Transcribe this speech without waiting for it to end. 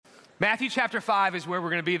Matthew chapter 5 is where we're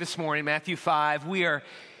going to be this morning. Matthew 5. We are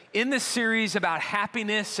in this series about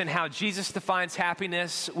happiness and how Jesus defines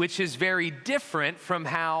happiness, which is very different from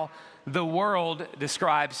how the world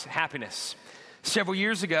describes happiness. Several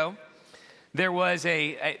years ago, there was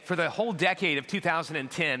for the whole decade of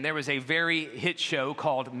 2010, there was a very hit show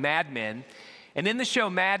called Mad Men. And in the show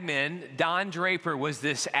Mad Men, Don Draper was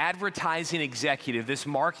this advertising executive, this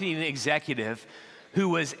marketing executive who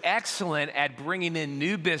was excellent at bringing in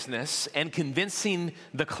new business and convincing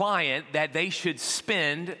the client that they should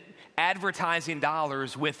spend advertising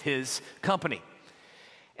dollars with his company.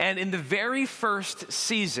 And in the very first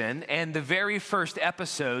season and the very first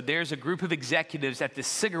episode, there's a group of executives at this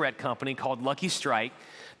cigarette company called Lucky Strike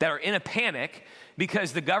that are in a panic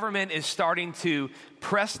because the government is starting to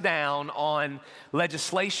press down on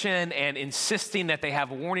legislation and insisting that they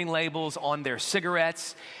have warning labels on their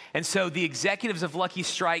cigarettes. And so the executives of Lucky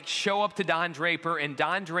Strike show up to Don Draper, and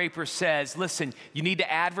Don Draper says, listen, you need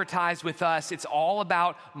to advertise with us. It's all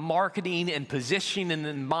about marketing and positioning in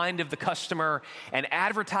the mind of the customer, and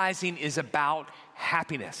advertising is about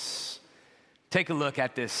happiness. Take a look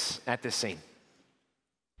at this scene.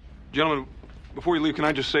 Gentlemen, before you leave, can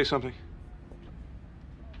I just say something?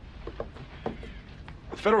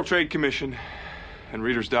 The Federal Trade Commission and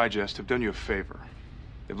Reader's Digest have done you a favor.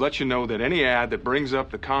 They've let you know that any ad that brings up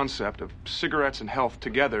the concept of cigarettes and health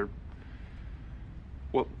together,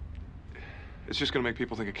 well, it's just going to make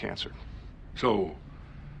people think of cancer. So,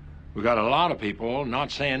 we got a lot of people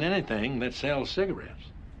not saying anything that sells cigarettes.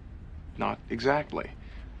 Not exactly.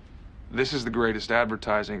 This is the greatest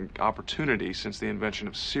advertising opportunity since the invention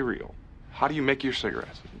of cereal. How do you make your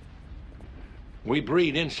cigarettes? We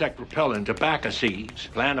breed insect repellent tobacco seeds,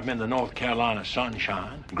 plant them in the North Carolina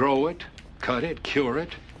sunshine, grow it, cut it, cure it,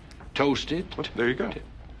 toast it. Well, there you go.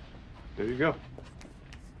 There you go.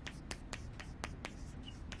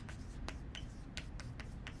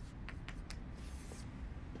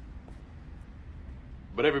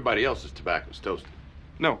 But everybody else's tobacco is toasted.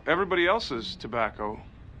 No, everybody else's tobacco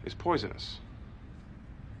is poisonous.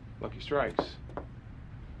 Lucky Strike's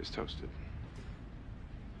is toasted.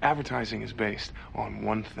 Advertising is based on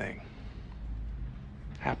one thing: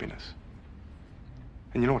 happiness.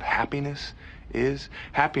 And you know what happiness is?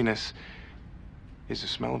 Happiness is the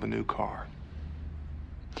smell of a new car.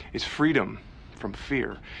 It's freedom from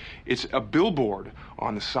fear. It's a billboard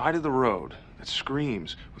on the side of the road that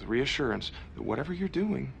screams with reassurance that whatever you're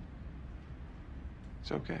doing,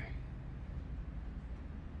 it's okay.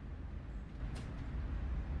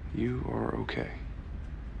 You are okay.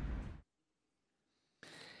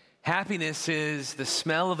 Happiness is the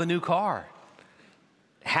smell of a new car.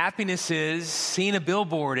 Happiness is seeing a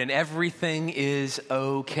billboard and everything is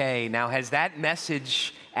okay. Now, has that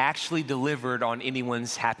message actually delivered on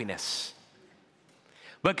anyone's happiness?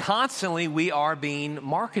 But constantly we are being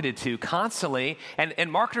marketed to, constantly,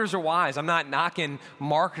 and marketers are wise. I'm not knocking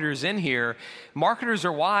marketers in here. Marketers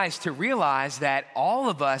are wise to realize that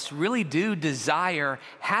all of us really do desire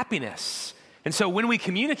happiness. And so when we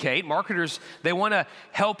communicate, marketers, they want to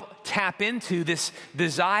help tap into this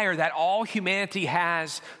desire that all humanity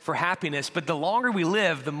has for happiness. But the longer we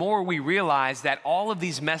live, the more we realize that all of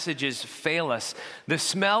these messages fail us. The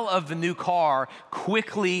smell of the new car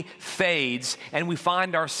quickly fades, and we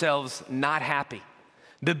find ourselves not happy.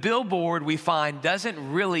 The billboard, we find,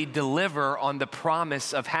 doesn't really deliver on the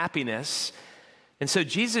promise of happiness. And so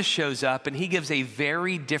Jesus shows up, and he gives a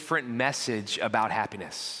very different message about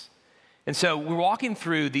happiness. And so we're walking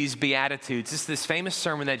through these Beatitudes. This is this famous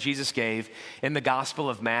sermon that Jesus gave in the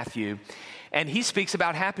Gospel of Matthew. And he speaks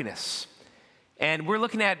about happiness. And we're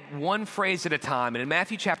looking at one phrase at a time. And in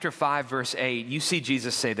Matthew chapter 5, verse 8, you see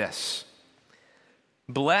Jesus say this: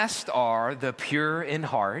 blessed are the pure in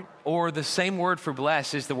heart, or the same word for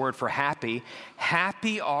blessed is the word for happy.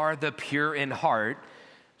 Happy are the pure in heart,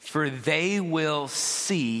 for they will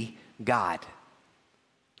see God.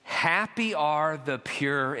 Happy are the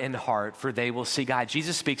pure in heart, for they will see God.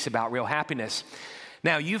 Jesus speaks about real happiness.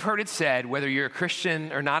 Now, you've heard it said, whether you're a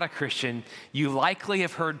Christian or not a Christian, you likely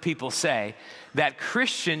have heard people say that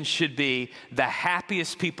Christians should be the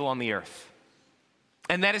happiest people on the earth.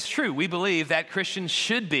 And that is true. We believe that Christians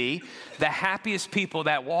should be the happiest people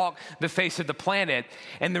that walk the face of the planet.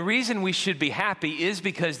 And the reason we should be happy is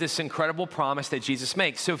because this incredible promise that Jesus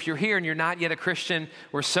makes. So if you're here and you're not yet a Christian,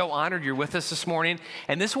 we're so honored you're with us this morning.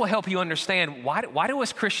 And this will help you understand why do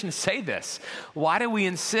us Christians say this? Why do we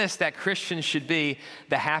insist that Christians should be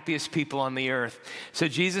the happiest people on the earth? So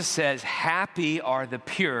Jesus says, happy are the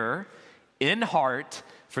pure in heart,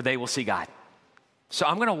 for they will see God. So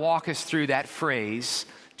I'm going to walk us through that phrase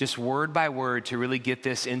just word by word, to really get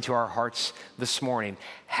this into our hearts this morning.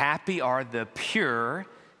 Happy are the pure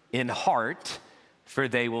in heart, for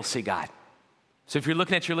they will see God. So if you're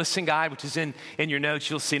looking at your listening guide, which is in your notes,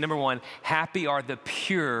 you'll see, number one, happy are the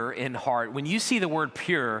pure in heart. When you see the word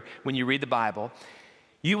pure, when you read the Bible,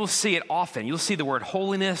 you will see it often. You'll see the word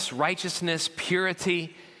holiness, righteousness,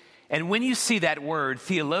 purity. And when you see that word,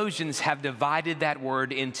 theologians have divided that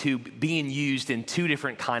word into being used in two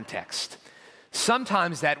different contexts.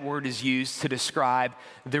 Sometimes that word is used to describe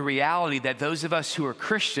the reality that those of us who are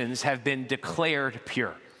Christians have been declared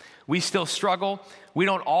pure. We still struggle. We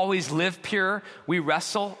don't always live pure. We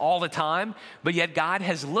wrestle all the time. But yet God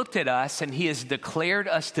has looked at us and he has declared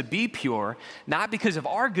us to be pure, not because of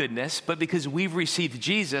our goodness, but because we've received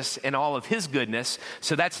Jesus and all of his goodness.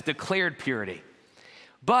 So that's declared purity.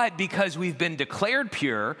 But because we've been declared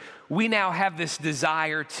pure, we now have this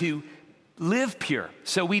desire to live pure.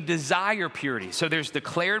 So we desire purity. So there's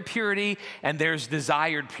declared purity and there's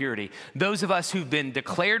desired purity. Those of us who've been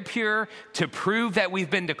declared pure, to prove that we've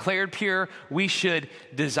been declared pure, we should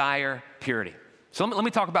desire purity. So let me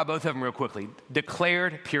talk about both of them real quickly.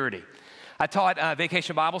 Declared purity. I taught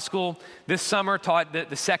Vacation Bible School this summer, taught the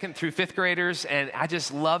 2nd through 5th graders, and I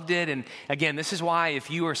just loved it. And again, this is why if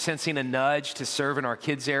you are sensing a nudge to serve in our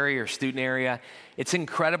kids area or student area, it's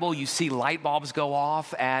incredible. You see light bulbs go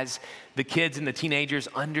off as the kids and the teenagers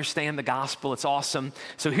understand the gospel. It's awesome.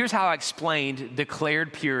 So here's how I explained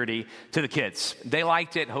declared purity to the kids. They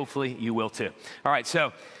liked it. Hopefully you will too. All right,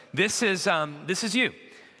 so this is you.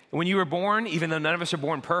 When you were born, even though none of us are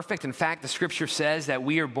born perfect, in fact, the scripture says that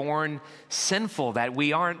we are born sinful, that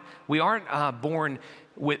we aren't born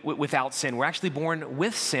without sin. We're actually born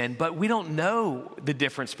with sin, but we don't know the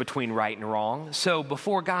difference between right and wrong. So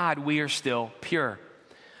before God, we are still pure.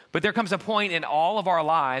 But there comes a point in all of our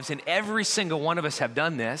lives, and every single one of us have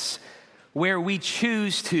done this, where we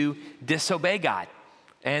choose to disobey God.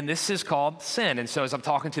 And this is called sin. And so as I'm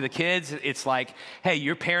talking to the kids, it's like, hey,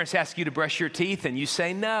 your parents ask you to brush your teeth and you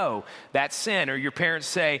say no, that's sin. Or your parents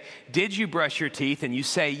say, did you brush your teeth? And you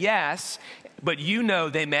say yes, but you know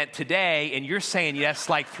they meant today and you're saying yes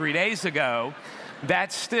like 3 days ago.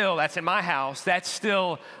 That's in my house, that's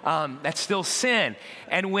still sin.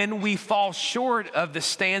 And when we fall short of the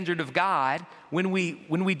standard of God, when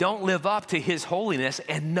we don't live up to his holiness,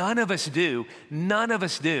 and none of us do,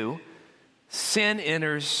 sin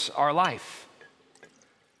enters our life.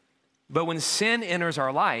 But when sin enters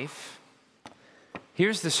our life,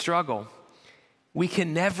 here's the struggle. We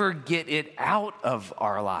can never get it out of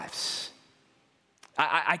our lives.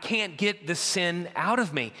 I can't get the sin out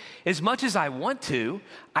of me. As much as I want to,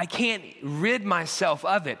 I can't rid myself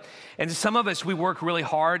of it. And some of us, we work really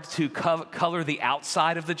hard to color the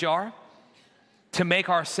outside of the jar, to make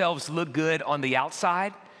ourselves look good on the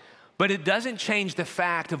outside. But it doesn't change the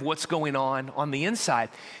fact of what's going on the inside.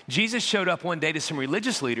 Jesus showed up one day to some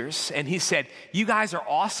religious leaders and he said, you guys are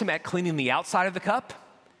awesome at cleaning the outside of the cup,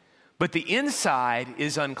 but the inside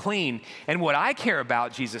is unclean. And what I care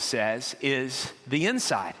about, Jesus says, is the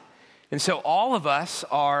inside. And so all of us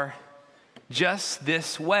are just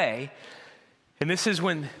this way. And this is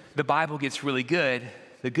when the Bible gets really good.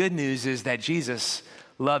 The good news is that Jesus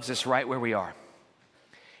loves us right where we are.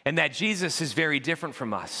 And that Jesus is very different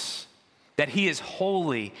from us. That he is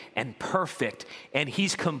holy and perfect, and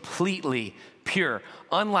he's completely pure.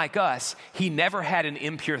 Unlike us, he never had an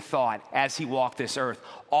impure thought as he walked this earth.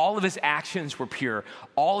 All of his actions were pure.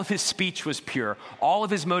 All of his speech was pure. All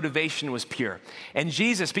of his motivation was pure. And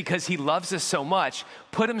Jesus, because he loves us so much,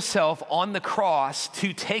 put himself on the cross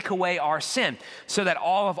to take away our sin so that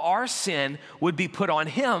all of our sin would be put on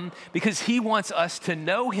him, because he wants us to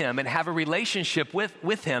know him and have a relationship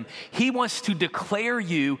with him. He wants to declare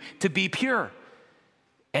you to be pure.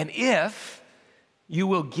 And if you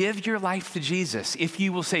will give your life to Jesus, if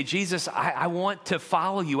you will say, Jesus, I want to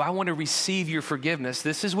follow you, I want to receive your forgiveness,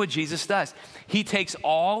 this is what Jesus does. He takes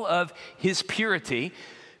all of his purity,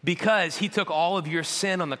 because he took all of your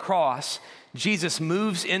sin on the cross. Jesus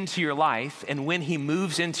moves into your life, and when he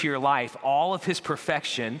moves into your life, all of his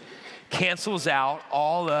perfection cancels out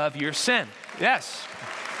all of your sin. Yes,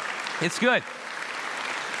 it's good.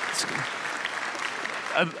 It's good.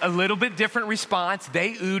 A little bit different response.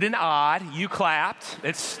 They oohed and ahed. You clapped.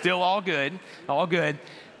 It's still all good. All good.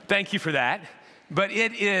 Thank you for that. But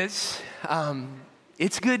it is,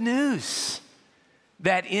 it's good news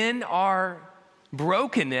that in our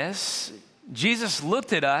brokenness, Jesus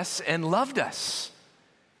looked at us and loved us.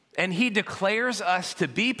 And he declares us to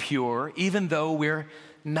be pure even though we're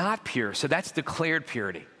not pure. So that's declared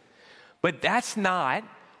purity. But that's not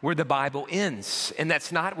where the Bible ends. And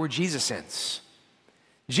that's not where Jesus ends.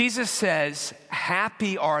 Jesus says,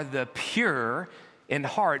 happy are the pure in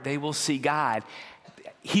heart, they will see God.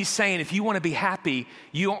 He's saying if you want to be happy,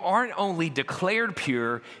 you aren't only declared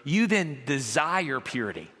pure, you then desire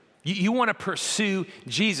purity. You want to pursue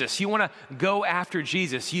Jesus. You want to go after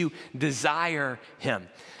Jesus. You desire him.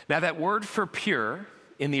 Now that word for pure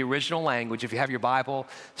in the original language, if you have your Bible,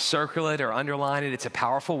 circle it or underline it, it's a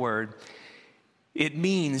powerful word. It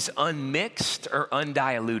means unmixed or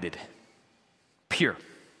undiluted. Pure.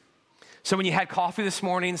 So when you had coffee this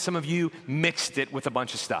morning, some of you mixed it with a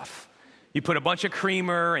bunch of stuff. You put a bunch of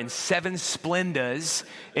creamer and 7 Splendas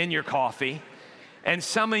in your coffee, and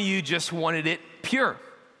some of you just wanted it pure.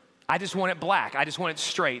 I just want it black. I just want it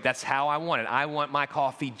straight. That's how I want it. I want my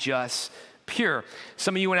coffee just pure.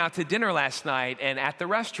 Some of you went out to dinner last night, and at the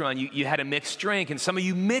restaurant, you had a mixed drink, and some of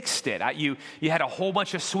you mixed it. You had a whole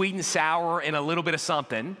bunch of sweet and sour and a little bit of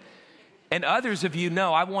something. And others of you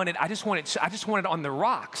know, I just want it on the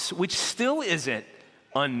rocks, which still isn't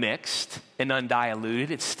unmixed and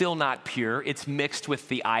undiluted. It's still not pure. It's mixed with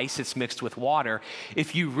the ice. It's mixed with water.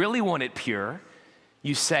 If you really want it pure,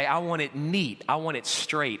 you say, I want it neat. I want it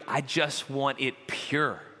straight. I just want it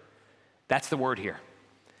pure. That's the word here.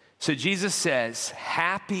 So Jesus says,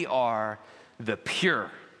 happy are the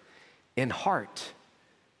pure in heart.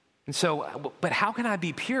 And so, but how can I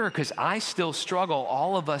be pure? Because I still struggle.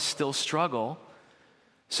 All of us still struggle.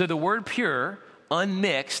 So the word pure,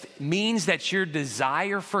 unmixed, means that your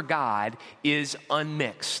desire for God is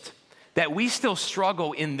unmixed. That we still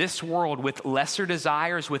struggle in this world with lesser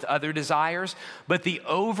desires, with other desires, but the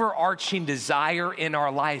overarching desire in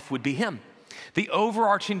our life would be him. The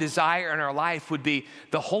overarching desire in our life would be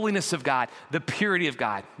the holiness of God, the purity of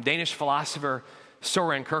God. Danish philosopher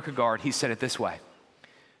Søren Kierkegaard, he said it this way: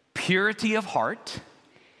 purity of heart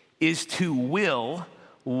is to will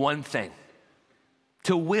one thing.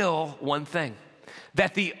 To will one thing.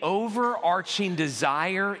 That the overarching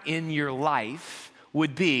desire in your life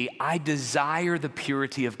would be, I desire the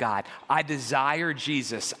purity of God. I desire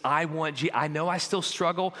Jesus. I know I still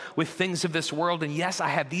struggle with things of this world, and yes, I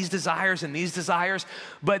have these desires and these desires,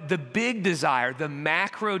 but the big desire, the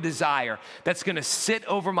macro desire that's gonna sit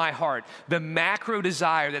over my heart, the macro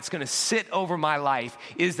desire that's gonna sit over my life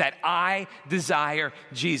is that I desire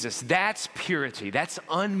Jesus. That's purity. That's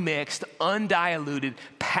unmixed, undiluted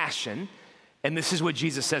passion, and this is what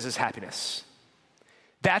Jesus says is happiness.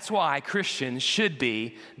 That's why Christians should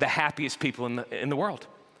be the happiest people in the world.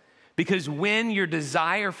 Because when your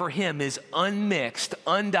desire for him is unmixed,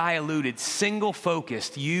 undiluted,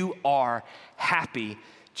 single-focused, you are happy,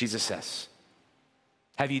 Jesus says.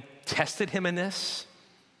 Have you tested him in this?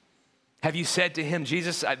 Have you said to him,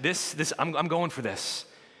 Jesus, I'm going for this.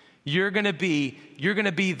 You're gonna be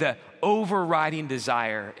the overriding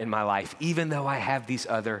desire in my life, even though I have these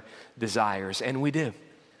other desires, and we do.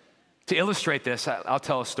 To illustrate this, I'll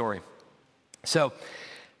tell a story. So,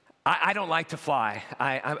 I don't like to fly.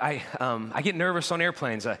 I get nervous on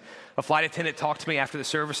airplanes. A flight attendant talked to me after the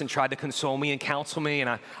service and tried to console me and counsel me, and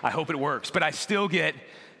I hope it works. But I still get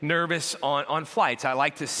nervous on flights. I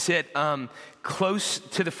like to sit close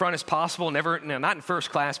to the front as possible, not in first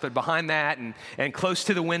class, but behind that and close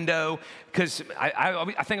to the window, because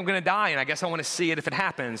I think I'm gonna die, and I guess I wanna see it if it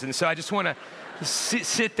happens. And so I just wanna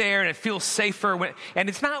sit there, and it feels safer. And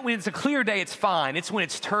it's not when it's a clear day, it's fine. It's when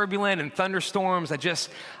it's turbulent and thunderstorms,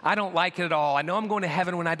 I don't like it at all. I know I'm going to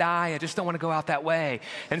heaven when I die. I just don't want to go out that way.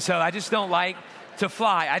 And so I just don't like to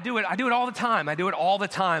fly. I do it all the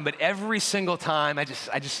time. But every single time, I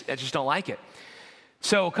just don't like it.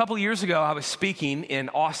 So a couple of years ago, I was speaking in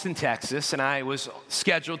Austin, Texas, and I was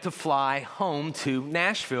scheduled to fly home to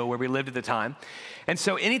Nashville, where we lived at the time. And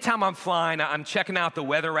so anytime I'm flying, I'm checking out the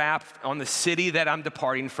weather app on the city that I'm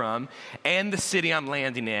departing from and the city I'm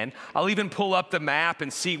landing in. I'll even pull up the map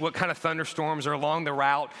and see what kind of thunderstorms are along the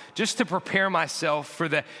route, just to prepare myself for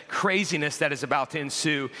the craziness that is about to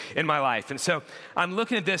ensue in my life. And so I'm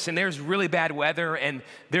looking at this, and there's really bad weather, and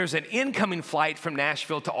there's an incoming flight from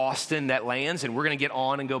Nashville to Austin that lands, and we're gonna get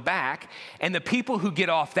on and go back. And the people who get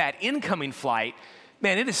off that incoming flight,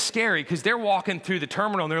 man, it is scary, because they're walking through the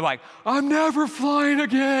terminal and they're like, I'm never flying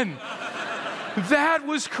again. That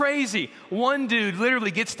was crazy. One dude literally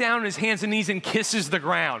gets down on his hands and knees and kisses the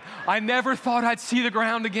ground. I never thought I'd see the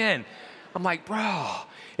ground again. I'm like, bro.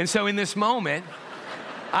 And so in this moment,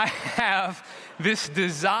 I have this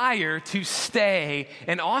desire to stay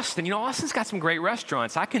in Austin. You know, Austin's got some great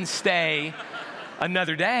restaurants. I can stay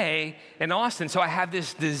another day in Austin. So I have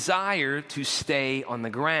this desire to stay on the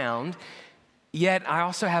ground. Yet I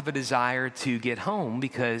also have a desire to get home,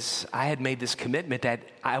 because I had made this commitment that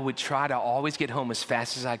I would try to always get home as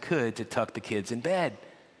fast as I could to tuck the kids in bed.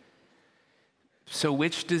 So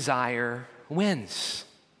which desire wins?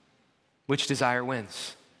 Which desire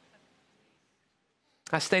wins?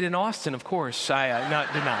 I stayed in Austin, of course. Did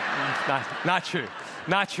not. Not true.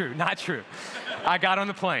 Not true. Not true. I got on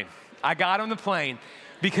the plane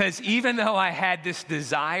because even though I had this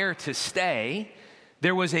desire to stay,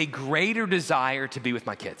 there was a greater desire to be with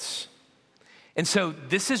my kids. And so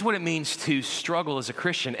this is what it means to struggle as a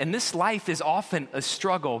Christian. And this life is often a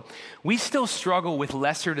struggle. We still struggle with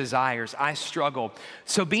lesser desires. I struggle.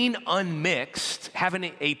 So being unmixed,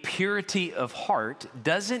 having a purity of heart,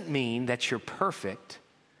 doesn't mean that you're perfect.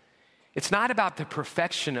 It's not about the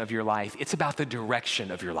perfection of your life. It's about the direction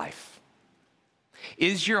of your life.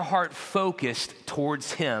 Is your heart focused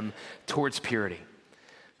towards Him, towards purity?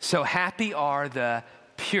 So happy are the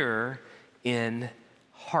pure in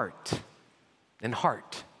heart. In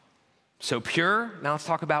heart. So pure, now let's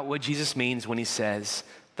talk about what Jesus means when He says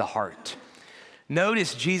the heart.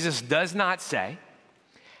 Notice Jesus does not say,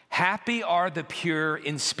 happy are the pure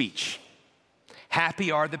in speech.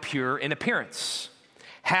 Happy are the pure in appearance.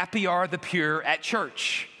 Happy are the pure at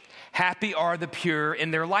church. Happy are the pure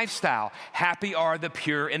in their lifestyle. Happy are the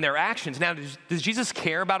pure in their actions. Now, does Jesus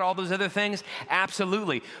care about all those other things?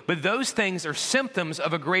 Absolutely. But those things are symptoms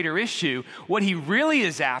of a greater issue. What He really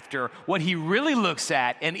is after, what He really looks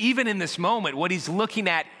at, and even in this moment, what He's looking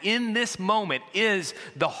at in this moment is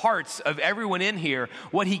the hearts of everyone in here.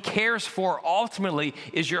 What He cares for ultimately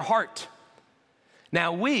is your heart.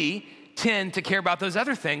 Now, we tend to care about those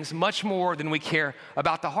other things much more than we care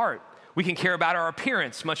about the heart. We can care about our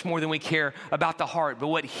appearance much more than we care about the heart. But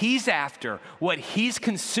what He's after, what He's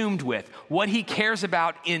consumed with, what He cares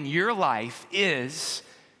about in your life is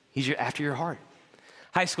He's after your heart.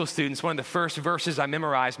 High school students, one of the first verses I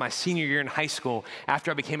memorized my senior year in high school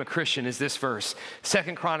after I became a Christian is this verse,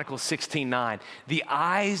 2 Chronicles 16:9. The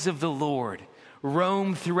eyes of the Lord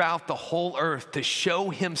roam throughout the whole earth to show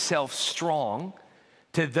Himself strong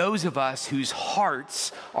to those of us whose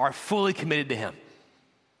hearts are fully committed to Him.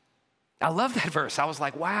 I love that verse. I was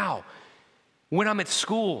like, wow. When I'm at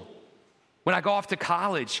school, when I go off to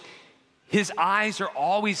college, His eyes are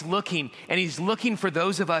always looking, and He's looking for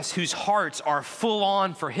those of us whose hearts are full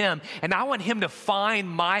on for Him. And I want Him to find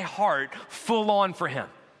my heart full on for Him.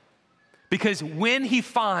 Because when He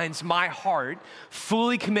finds my heart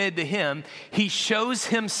fully committed to Him, He shows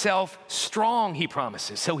Himself strong, He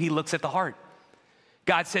promises. So He looks at the heart.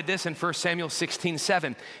 God said this in 1 Samuel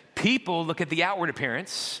 16:7. People look at the outward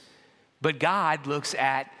appearance, but God looks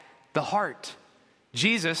at the heart.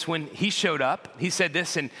 Jesus, when He showed up, He said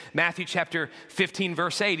this in Matthew chapter 15,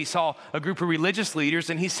 verse 8. He saw a group of religious leaders,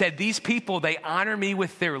 and He said, these people, they honor Me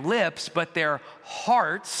with their lips, but their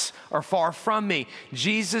hearts are far from Me.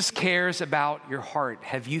 Jesus cares about your heart.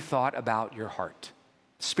 Have you thought about your heart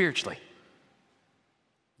spiritually?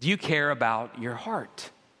 Do you care about your heart?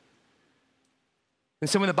 And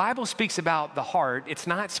so when the Bible speaks about the heart, it's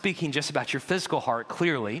not speaking just about your physical heart,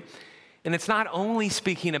 clearly. And it's not only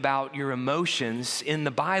speaking about your emotions. In the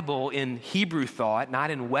Bible, in Hebrew thought, not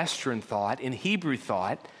in Western thought, in Hebrew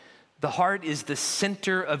thought, the heart is the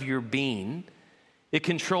center of your being. It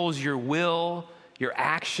controls your will, your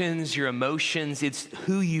actions, your emotions. It's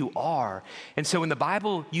who you are. And so when the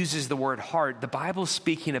Bible uses the word heart, the Bible's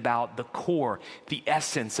speaking about the core, the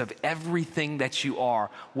essence of everything that you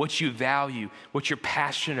are, what you value, what you're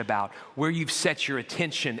passionate about, where you've set your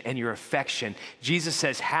attention and your affection. Jesus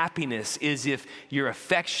says happiness is if your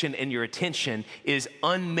affection and your attention is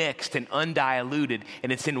unmixed and undiluted,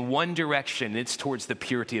 and it's in one direction, and it's towards the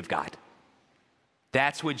purity of God.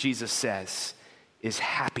 That's what Jesus says is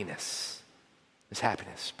happiness. Is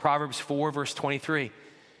happiness. Proverbs 4, verse 23.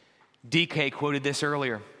 DK quoted this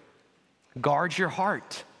earlier. Guard your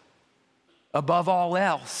heart. Above all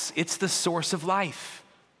else, it's the source of life.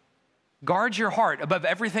 Guard your heart above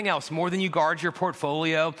everything else, more than you guard your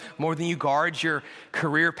portfolio, more than you guard your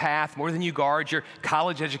career path, more than you guard your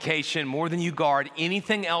college education, more than you guard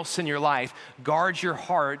anything else in your life. Guard your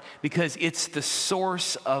heart because it's the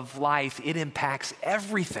source of life. It impacts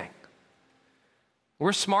everything.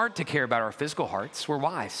 We're smart to care about our physical hearts. We're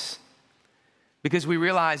wise because we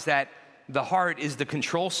realize that the heart is the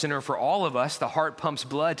control center for all of us. The heart pumps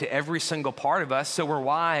blood to every single part of us. So we're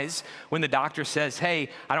wise when the doctor says, hey,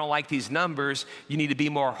 I don't like these numbers. You need to be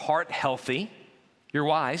more heart healthy. You're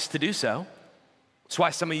wise to do so. That's why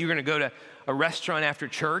some of you are going to go to a restaurant after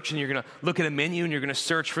church and you're going to look at a menu and you're going to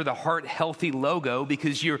search for the heart healthy logo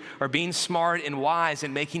because you are being smart and wise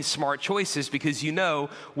and making smart choices because you know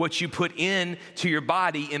what you put in to your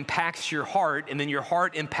body impacts your heart, and then your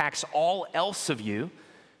heart impacts all else of you.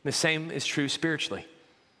 The same is true spiritually.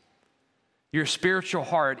 Your spiritual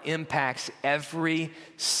heart impacts every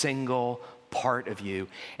single part of you.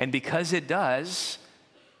 And because it does,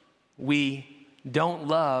 we don't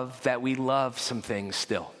love that we love some things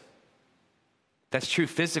still. That's true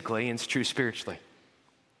physically and it's true spiritually.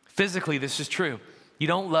 Physically, this is true. You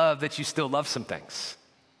don't love that you still love some things.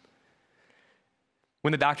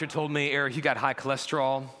 When the doctor told me, Eric, you got high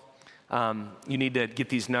cholesterol, you need to get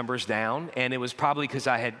these numbers down. And it was probably because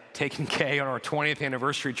I had taken Kay on our 20th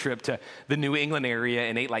anniversary trip to the New England area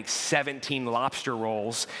and ate like 17 lobster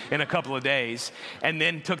rolls in a couple of days and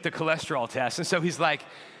then took the cholesterol test. And so he's like,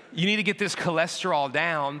 you need to get this cholesterol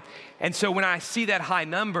down. And so when I see that high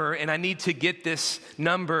number and I need to get this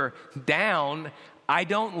number down, I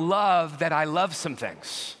don't love that I love some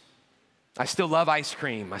things. I still love ice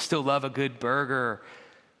cream. I still love a good burger.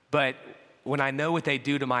 But when I know what they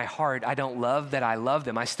do to my heart, I don't love that I love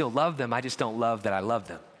them. I still love them. I just don't love that I love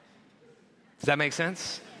them. Does that make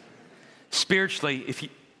sense? Spiritually, if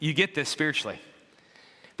you get this spiritually,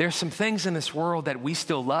 there's some things in this world that we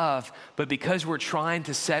still love, but because we're trying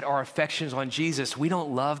to set our affections on Jesus, we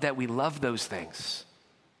don't love that we love those things.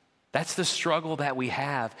 That's the struggle that we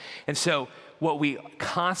have. And so what we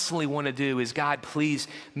constantly want to do is, God, please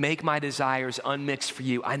make my desires unmixed for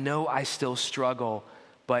you. I know I still struggle,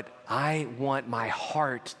 but I want my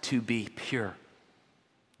heart to be pure.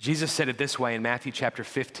 Jesus said it this way in Matthew chapter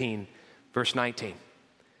 15, verse 19.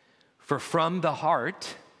 For from the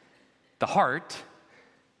heart,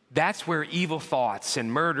 that's where evil thoughts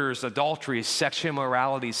and murders, adulteries, sexual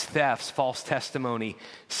immoralities, thefts, false testimony,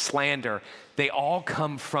 slander, they all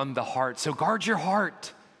come from the heart. So guard your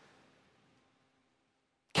heart.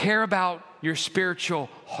 Care about your spiritual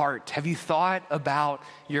heart. Have you thought about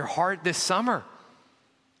your heart this summer?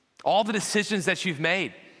 All the decisions that you've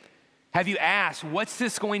made. Have you asked, what's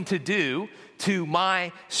this going to do to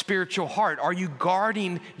my spiritual heart? Are you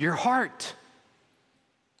guarding your heart?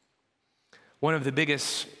 One of the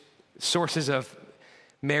biggest sources of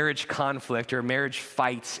marriage conflict or marriage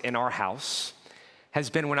fights in our house has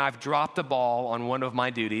been when I've dropped the ball on one of my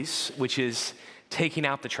duties, which is taking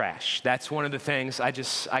out the trash. That's one of the things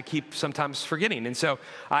I keep sometimes forgetting. And so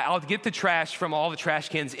I'll get the trash from all the trash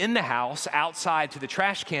cans in the house outside to the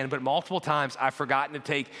trash can, but multiple times I've forgotten to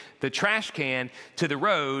take the trash can to the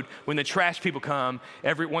road when the trash people come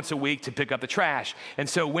every once a week to pick up the trash. And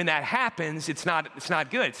so when that happens, it's not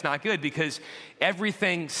good. It's not good because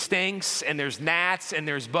everything stinks and there's gnats and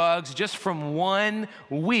there's bugs just from 1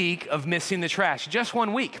 week of missing the trash. Just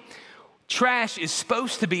 1 week. Trash is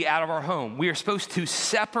supposed to be out of our home. We are supposed to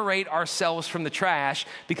separate ourselves from the trash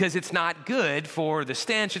because it's not good for the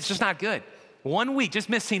stench. It's just not good. 1 week, just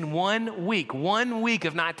missing 1 week, 1 week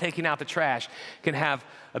of not taking out the trash can have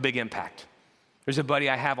a big impact. There's a buddy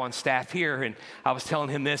I have on staff here, and I was telling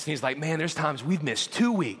him this, and he's like, man, there's times we've missed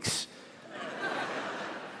 2 weeks.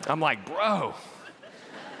 I'm like, bro.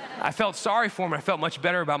 I felt sorry for him. I felt much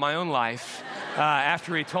better about my own life.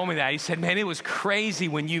 After he told me that, he said, man, it was crazy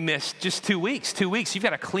when you missed just 2 weeks. 2 weeks, you've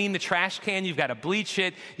got to clean the trash can, you've got to bleach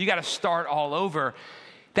it, you got to start all over.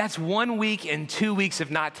 That's 1 week and 2 weeks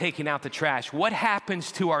of not taking out the trash. What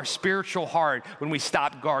happens to our spiritual heart when we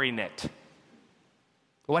stop guarding it?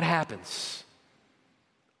 What happens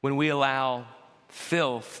when we allow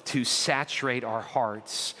filth to saturate our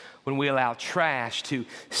hearts, when we allow trash to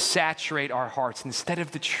saturate our hearts instead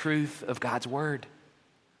of the truth of God's word?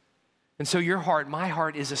 And so your heart, my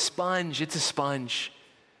heart, is a sponge. It's a sponge.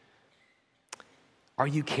 Are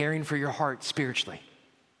you caring for your heart spiritually?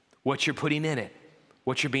 What you're putting in it,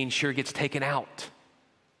 what you're being sure gets taken out.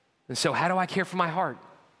 And so how do I care for my heart?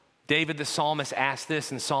 David the psalmist asked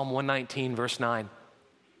this in Psalm 119, verse 9.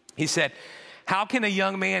 He said, how can a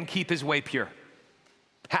young man keep his way pure?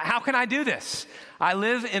 How can I do this? I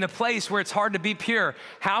live in a place where it's hard to be pure.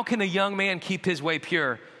 How can a young man keep his way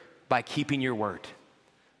pure? By keeping your word.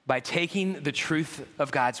 By taking the truth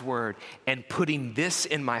of God's word and putting this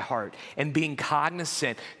in my heart and being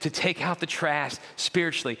cognizant to take out the trash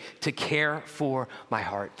spiritually, to care for my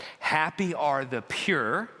heart. Happy are the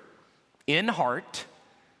pure in heart.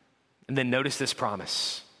 And then notice this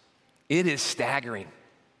promise. It is staggering.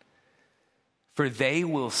 For they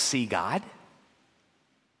will see God.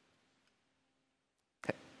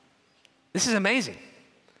 This is amazing.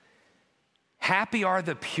 Happy are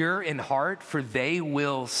the pure in heart, for they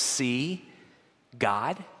will see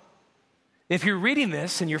God. If you're reading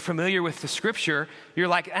this and you're familiar with the scripture, you're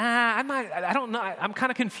like, I don't know. I'm kind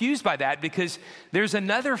of confused by that because there's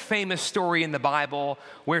another famous story in the Bible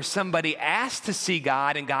where somebody asked to see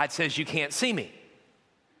God and God says, you can't see me.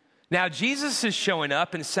 Now, Jesus is showing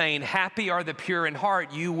up and saying, happy are the pure in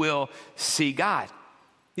heart, you will see God.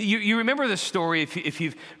 You remember the story, if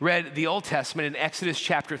you've read the Old Testament in Exodus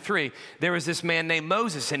chapter 3, there was this man named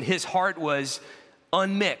Moses, and his heart was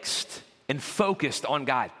unmixed and focused on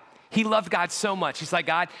God. He loved God so much. He's like,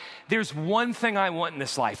 God, there's one thing I want in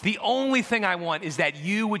this life. The only thing I want is that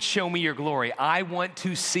you would show me your glory. I want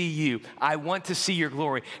to see you. I want to see your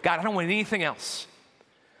glory. God, I don't want anything else.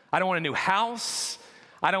 I don't want a new house.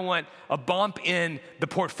 I don't want a bump in the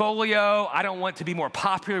portfolio. I don't want to be more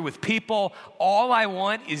popular with people. All I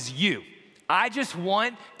want is you. I just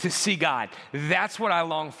want to see God. That's what I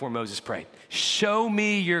long for, Moses prayed. Show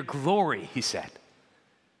me your glory, he said.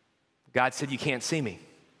 God said, you can't see me.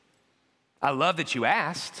 I love that you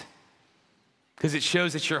asked, because it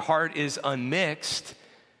shows that your heart is unmixed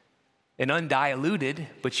and undiluted,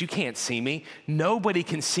 but you can't see me. Nobody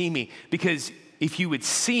can see me, because if you would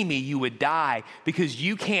see me, you would die, because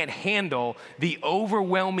you can't handle the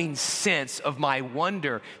overwhelming sense of my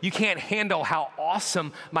wonder. You can't handle how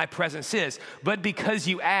awesome my presence is. But because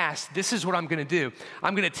you asked, this is what I'm going to do.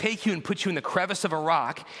 I'm going to take you and put you in the crevice of a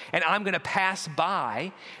rock, and I'm going to pass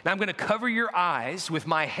by, and I'm going to cover your eyes with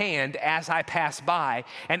my hand as I pass by.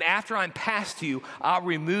 And after I'm past you, I'll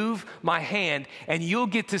remove my hand, and you'll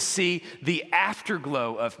get to see the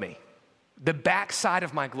afterglow of me. The backside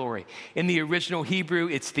of my glory. In the original Hebrew,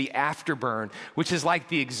 it's the afterburn, which is like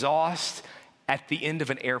the exhaust at the end of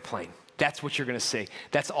an airplane. That's what you're going to see.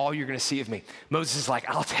 That's all you're going to see of me. Moses is like,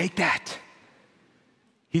 I'll take that.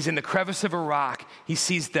 He's in the crevice of a rock. He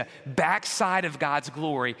sees the backside of God's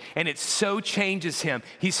glory, and it so changes him.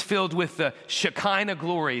 He's filled with the Shekinah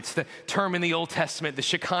glory. It's the term in the Old Testament, the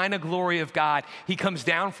Shekinah glory of God. He comes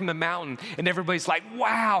down from the mountain, and everybody's like,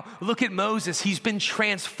 wow, look at Moses. He's been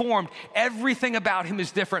transformed. Everything about him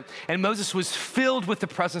is different. And Moses was filled with the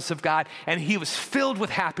presence of God, and he was filled with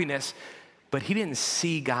happiness. But he didn't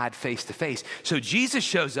see God face to face. So Jesus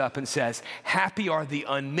shows up and says, happy are the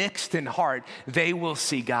unmixed in heart, they will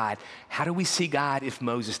see God. How do we see God if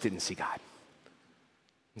Moses didn't see God?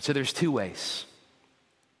 And so there's two ways.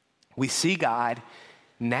 We see God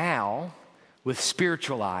now with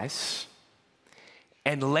spiritual eyes,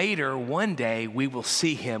 and later, one day, we will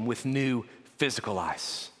see him with new physical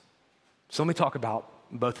eyes. So let me talk about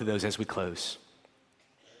both of those as we close.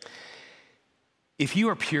 If you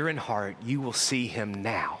are pure in heart, you will see him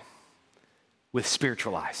now with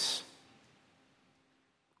spiritual eyes.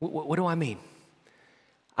 What do I mean?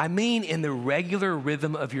 I mean, in the regular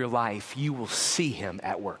rhythm of your life, you will see him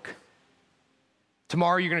at work.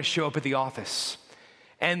 Tomorrow, you're going to show up at the office,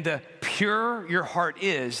 and the purer your heart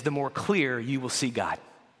is, the more clear you will see God.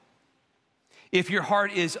 If your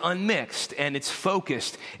heart is unmixed and it's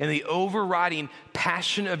focused and the overriding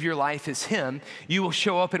passion of your life is him, you will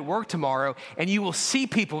show up at work tomorrow and you will see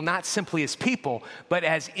people not simply as people, but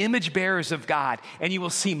as image bearers of God. And you will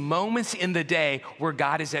see moments in the day where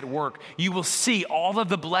God is at work. You will see all of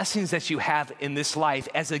the blessings that you have in this life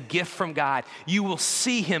as a gift from God. You will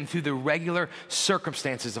see him through the regular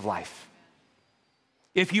circumstances of life.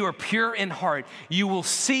 If you are pure in heart, you will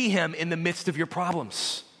see him in the midst of your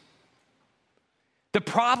problems. The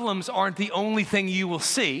problems aren't the only thing you will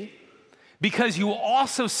see, because you will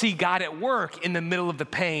also see God at work in the middle of the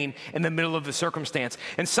pain, in the middle of the circumstance.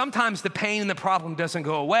 And sometimes the pain and the problem doesn't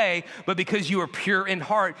go away, but because you are pure in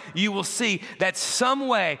heart, you will see that some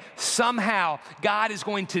way, somehow, God is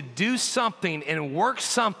going to do something and work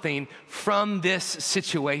something from this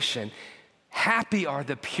situation. Happy are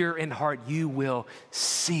the pure in heart, you will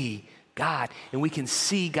see God. And we can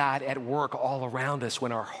see God at work all around us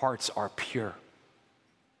when our hearts are pure.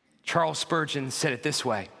 Charles Spurgeon said it this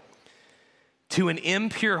way: to an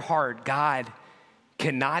impure heart, God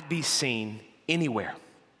cannot be seen anywhere.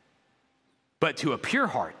 But to a pure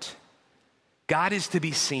heart, God is to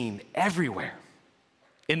be seen everywhere.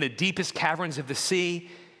 In the deepest caverns of the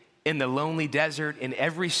sea, in the lonely desert, in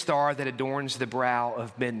every star that adorns the brow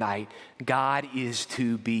of midnight, God is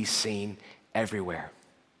to be seen everywhere.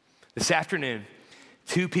 This afternoon,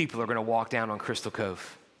 two people are going to walk down on Crystal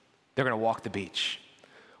Cove. They're going to walk the beach.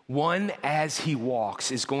 One, as he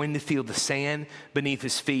walks, is going to feel the sand beneath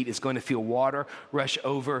his feet, is going to feel water rush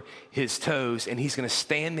over his toes, and he's going to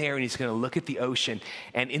stand there and he's going to look at the ocean.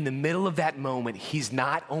 And in the middle of that moment, he's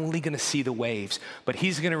not only going to see the waves, but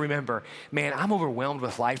he's going to remember, man, I'm overwhelmed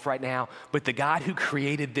with life right now, but the God who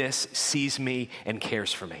created this sees me and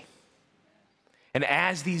cares for me. And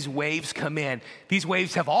as these waves come in, these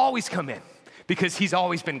waves have always come in because he's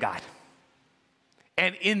always been God.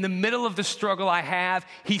 And in the middle of the struggle I have,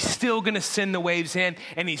 he's still going to send the waves in,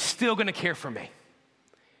 and he's still going to care for me.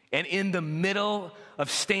 And in the middle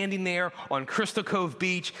of standing there on Crystal Cove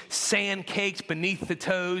Beach, sand caked beneath the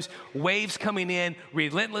toes, waves coming in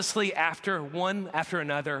relentlessly one after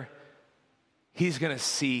another, he's going to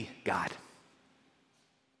see God.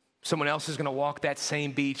 Someone else is going to walk that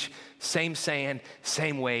same beach, same sand,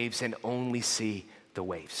 same waves, and only see the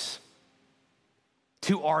waves.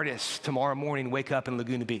 2 artists tomorrow morning wake up in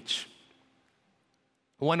Laguna Beach.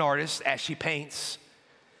 One artist, as she paints,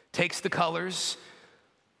 takes the colors,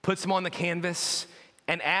 puts them on the canvas,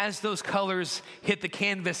 and as those colors hit the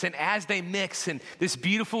canvas and as they mix and this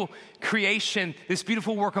beautiful creation, this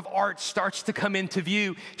beautiful work of art starts to come into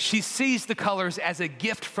view, she sees the colors as a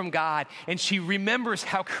gift from God, and she remembers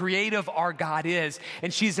how creative our God is,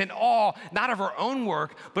 and she's in awe, not of her own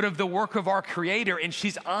work, but of the work of our Creator, and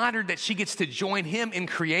she's honored that she gets to join Him in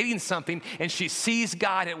creating something, and she sees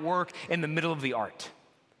God at work in the middle of the art.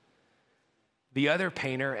 The other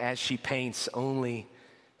painter, as she paints, only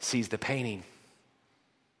sees the painting,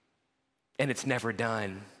 and it's never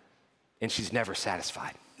done, and she's never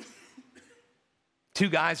satisfied. 2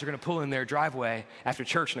 guys are going to pull in their driveway after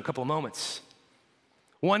church in a couple of moments.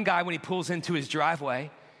 One guy, when he pulls into his driveway,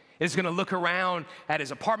 is going to look around at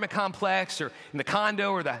his apartment complex or in the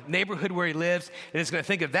condo or the neighborhood where he lives, and is going to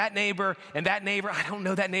think of that neighbor and that neighbor. I don't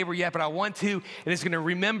know that neighbor yet, but I want to. And is going to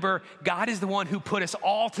remember God is the one who put us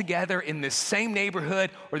all together in this same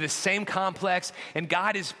neighborhood or this same complex, and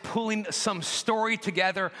God is pulling some story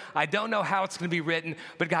together. I don't know how it's going to be written,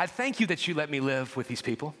 but God, thank you that you let me live with these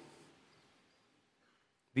people.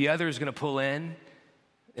 The other is going to pull in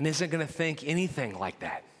and isn't going to think anything like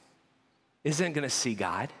that. Isn't going to see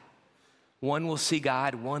God. One will see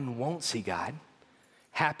God, one won't see God.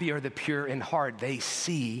 Happy are the pure in heart. They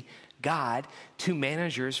see God. 2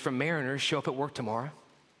 managers from Mariners show up at work tomorrow.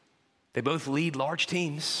 They both lead large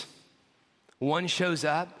teams. One shows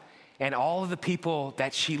up, and all of the people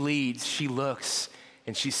that she leads, she looks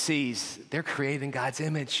and she sees they're created in God's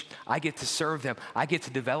image. I get to serve them. I get to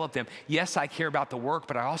develop them. Yes, I care about the work,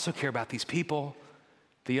 but I also care about these people.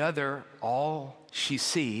 The other, all she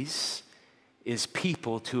sees is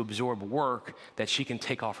people to absorb work that she can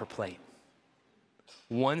take off her plate.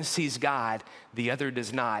 One sees God, the other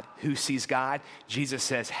does not. Who sees God? Jesus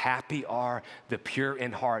says, happy are the pure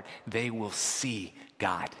in heart. They will see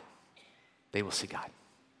God. They will see God.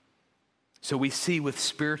 So we see with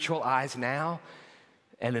spiritual eyes now,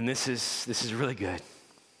 and then this is really good.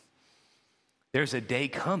 There's a day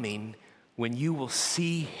coming when you will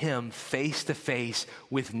see Him face to face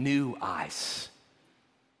with new eyes.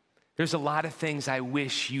 There's a lot of things I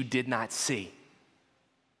wish you did not see.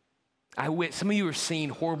 Some of you are seeing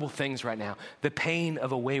horrible things right now. The pain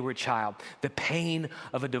of a wayward child, the pain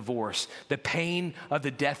of a divorce, the pain of the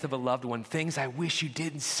death of a loved one, things I wish you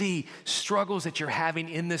didn't see, struggles that you're having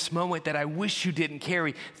in this moment that I wish you didn't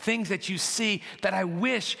carry, things that you see that I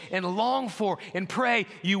wish and long for and pray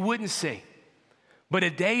you wouldn't see. But a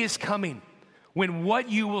day is coming when what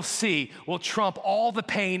you will see will trump all the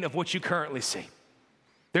pain of what you currently see.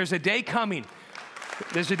 There's a day coming.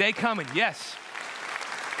 There's a day coming, yes.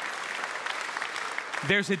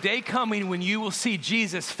 There's a day coming when you will see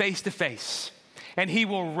Jesus face to face, and He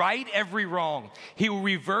will right every wrong. He will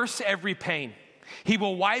reverse every pain. He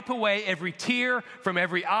will wipe away every tear from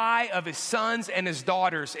every eye of His sons and His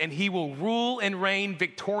daughters, and He will rule and reign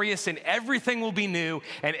victorious, and everything will be new,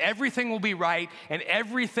 and everything will be right, and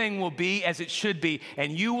everything will be as it should be,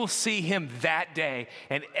 and you will see Him that day,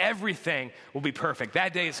 and everything will be perfect.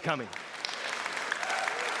 That day is coming.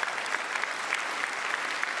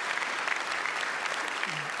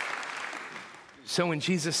 So when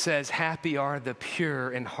Jesus says, happy are the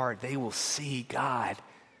pure in heart, they will see God.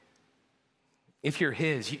 If you're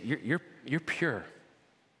His, you're pure.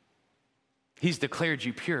 He's declared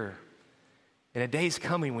you pure. And a day's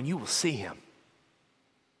coming when you will see Him.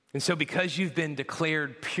 And so because you've been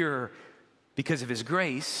declared pure because of His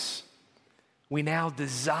grace, we now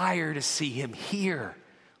desire to see Him here.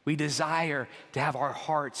 We desire to have our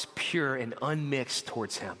hearts pure and unmixed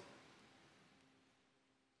towards Him.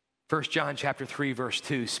 1 John chapter 3, verse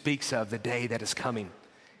 2 speaks of the day that is coming.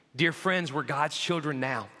 Dear friends, we're God's children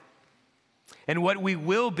now. And what we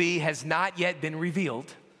will be has not yet been revealed.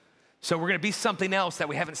 So we're going to be something else that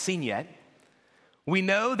we haven't seen yet. We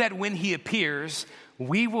know that when He appears,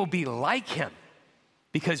 we will be like Him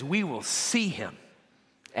because we will see Him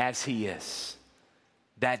as He is.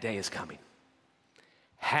 That day is coming.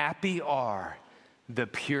 Happy are the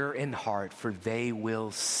pure in heart, for they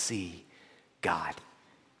will see God.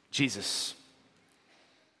 Jesus,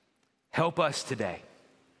 help us today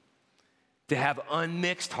to have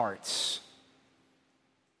unmixed hearts,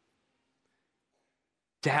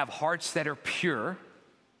 to have hearts that are pure,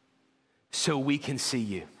 so we can see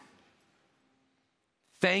you.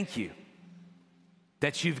 Thank you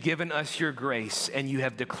that you've given us your grace and you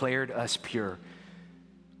have declared us pure.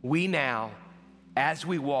 We now, as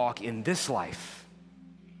we walk in this life,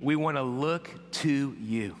 we want to look to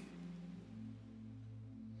you.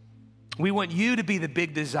 We want you to be the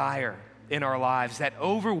big desire in our lives that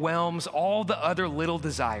overwhelms all the other little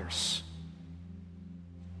desires.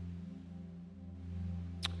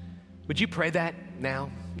 Would you pray that now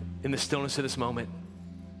in the stillness of this moment?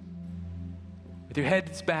 With your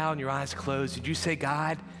heads bowed and your eyes closed, would you say,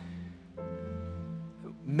 God,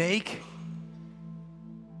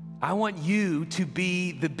 I want you to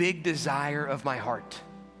be the big desire of my heart.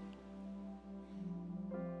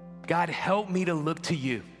 God, help me to look to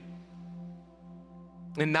you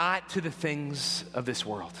and not to the things of this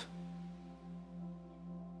world.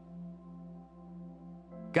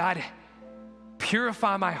 God,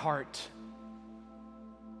 purify my heart.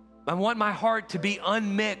 I want my heart to be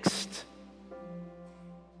unmixed.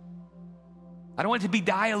 I don't want it to be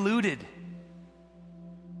diluted.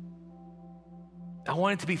 I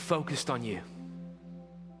want it to be focused on you.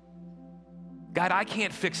 God, I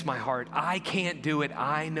can't fix my heart. I can't do it.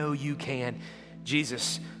 I know you can.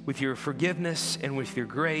 Jesus, with your forgiveness and with your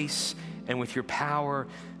grace and with your power,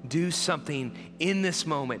 do something in this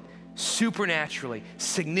moment, supernaturally,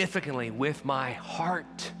 significantly with my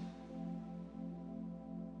heart.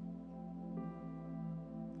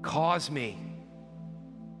 Cause me,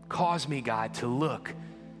 God, to look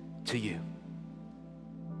to you.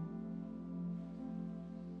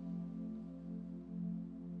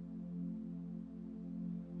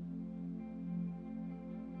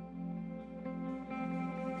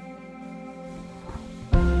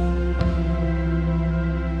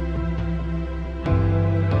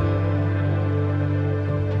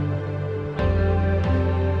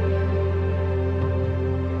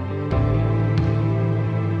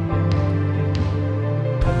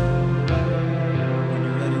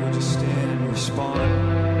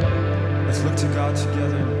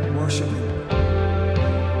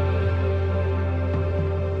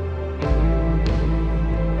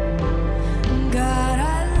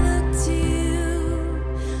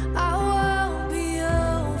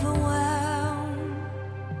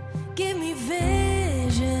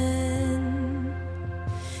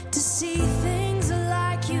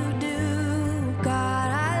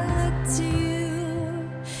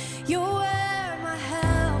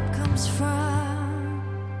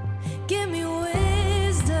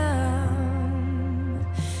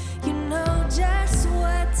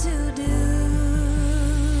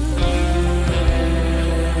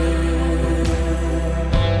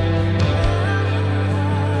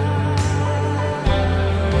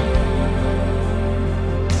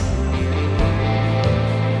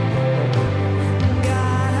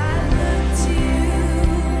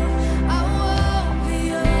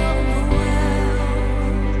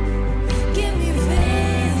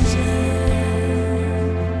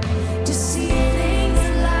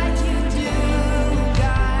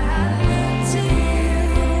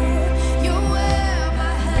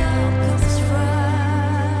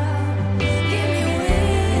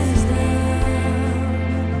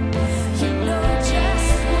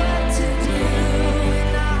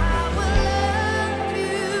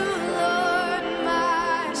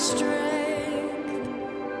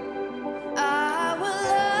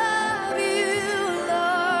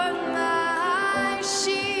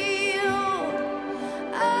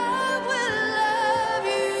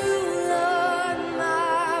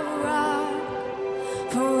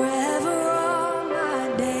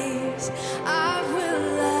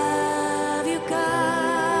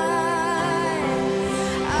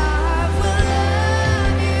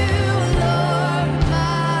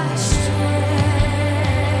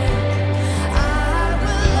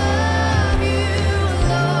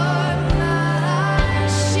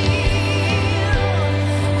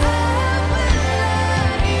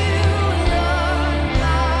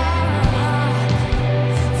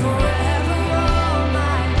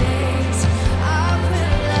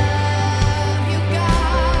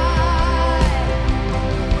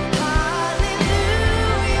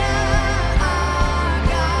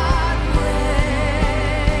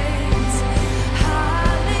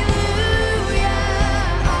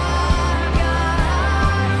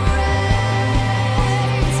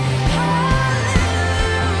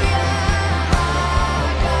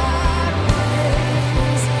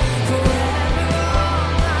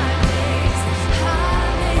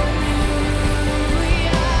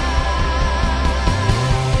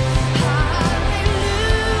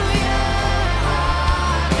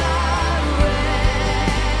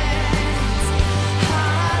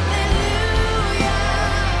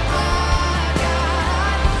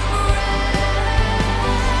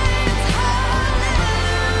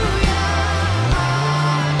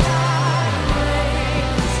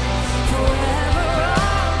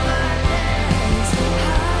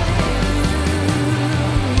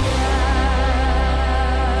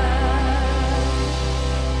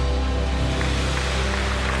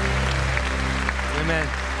 Amen.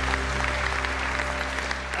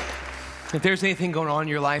 If there's anything going on in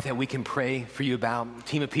your life that we can pray for you about, a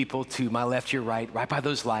team of people to my left, your right by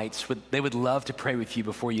those lights, they would love to pray with you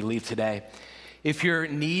before you leave today. If your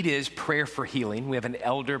need is prayer for healing, we have an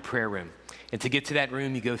elder prayer room. And to get to that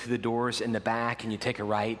room, you go through the doors in the back and you take a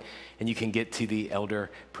right and you can get to the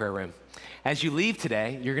elder prayer room. As you leave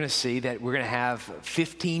today, you're going to see that we're going to have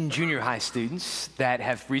 15 junior high students that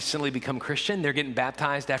have recently become Christian. They're getting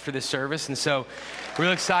baptized after this service. And so we're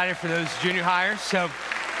really excited for those junior hires. So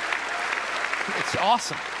it's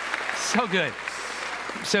awesome. So good.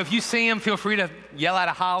 So if you see them, feel free to yell out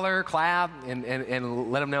a holler, clap,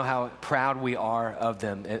 and let them know how proud we are of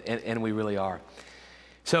them, and we really are.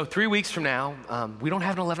 So 3 weeks from now, we don't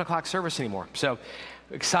have an 11 o'clock service anymore. So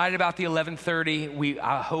excited about the 11:30.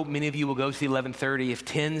 I hope many of you will go to the 11:30. If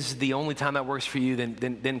 10's the only time that works for you,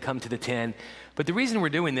 then come to the 10. But the reason we're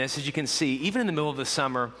doing this, as you can see, even in the middle of the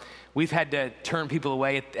summer, we've had to turn people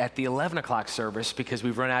away at the 11 o'clock service because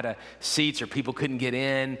we've run out of seats or people couldn't get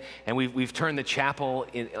in. And we've turned the chapel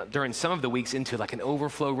during some of the weeks into like an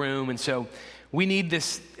overflow room. And so we need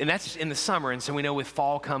this, and that's in the summer. And so we know with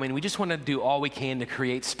fall coming, we just want to do all we can to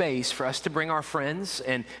create space for us to bring our friends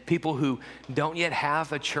and people who don't yet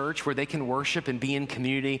have a church where they can worship and be in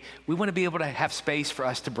community. We want to be able to have space for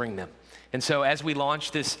us to bring them. And so as we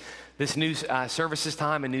launch this new services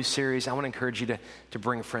time, a new series, I want to encourage you to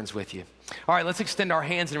bring friends with you. All right, let's extend our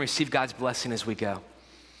hands and receive God's blessing as we go.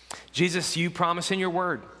 Jesus, you promise in your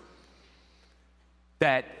word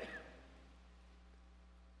that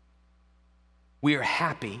we are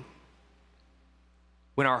happy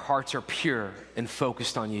when our hearts are pure and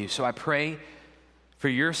focused on you. So I pray for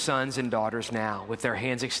your sons and daughters now with their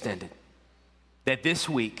hands extended, that this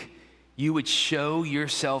week you would show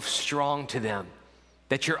yourself strong to them,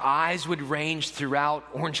 that your eyes would range throughout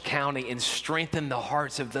Orange County and strengthen the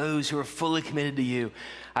hearts of those who are fully committed to you.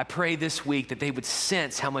 I pray this week that they would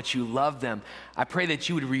sense how much you love them. I pray that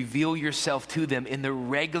you would reveal yourself to them in the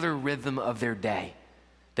regular rhythm of their day,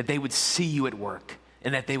 that they would see you at work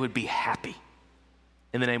and that they would be happy.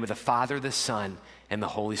 In the name of the Father, the Son, and the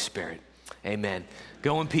Holy Spirit, amen.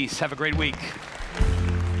 Go in peace. Have a great week.